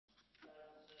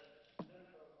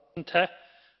A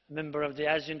member of the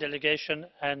ASEAN delegation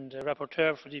and a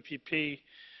rapporteur for the EPP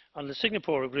on the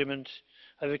Singapore Agreement,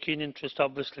 I have a keen interest,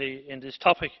 obviously, in this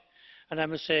topic. And I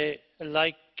must say,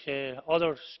 like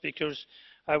other speakers,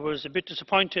 I was a bit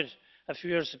disappointed a few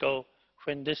years ago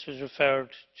when this was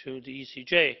referred to the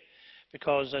ECJ,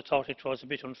 because I thought it was a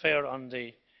bit unfair on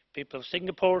the people of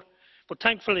Singapore. But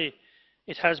thankfully,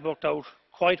 it has worked out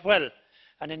quite well.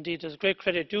 And indeed, there is great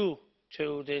credit due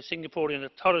to the Singaporean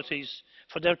authorities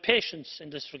for their patience in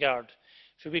this regard.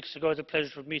 A few weeks ago, I had the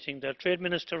pleasure of meeting their trade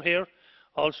minister here,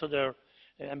 also their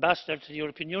ambassador to the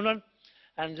European Union,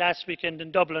 and last weekend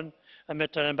in Dublin, I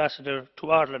met their ambassador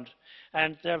to Ireland.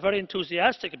 And they are very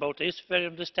enthusiastic about this, very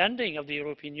understanding of the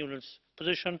European Union's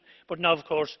position, but now, of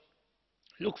course,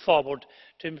 look forward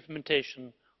to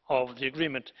implementation of the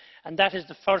agreement. And that is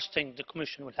the first thing the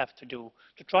Commission will have to do,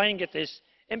 to try and get this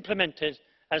implemented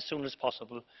as soon as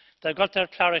possible. They've got their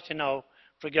clarity now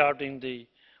regarding the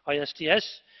ISDS,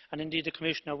 and indeed the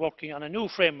Commission are working on a new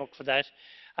framework for that.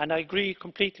 And I agree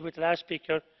completely with the last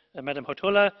speaker, Madam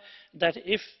Hautala, that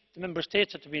if the Member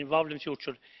States are to be involved in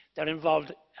future, they are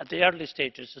involved at the early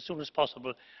stages as soon as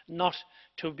possible, not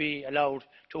to be allowed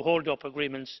to hold up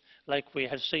agreements like we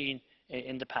have seen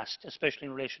in the past, especially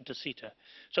in relation to CETA.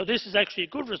 So this is actually a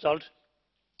good result,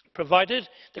 provided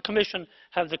the Commission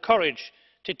have the courage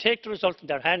to take the result in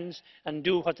their hands and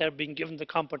do what they are being given the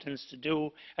competence to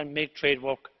do and make trade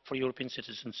work for European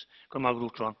citizens.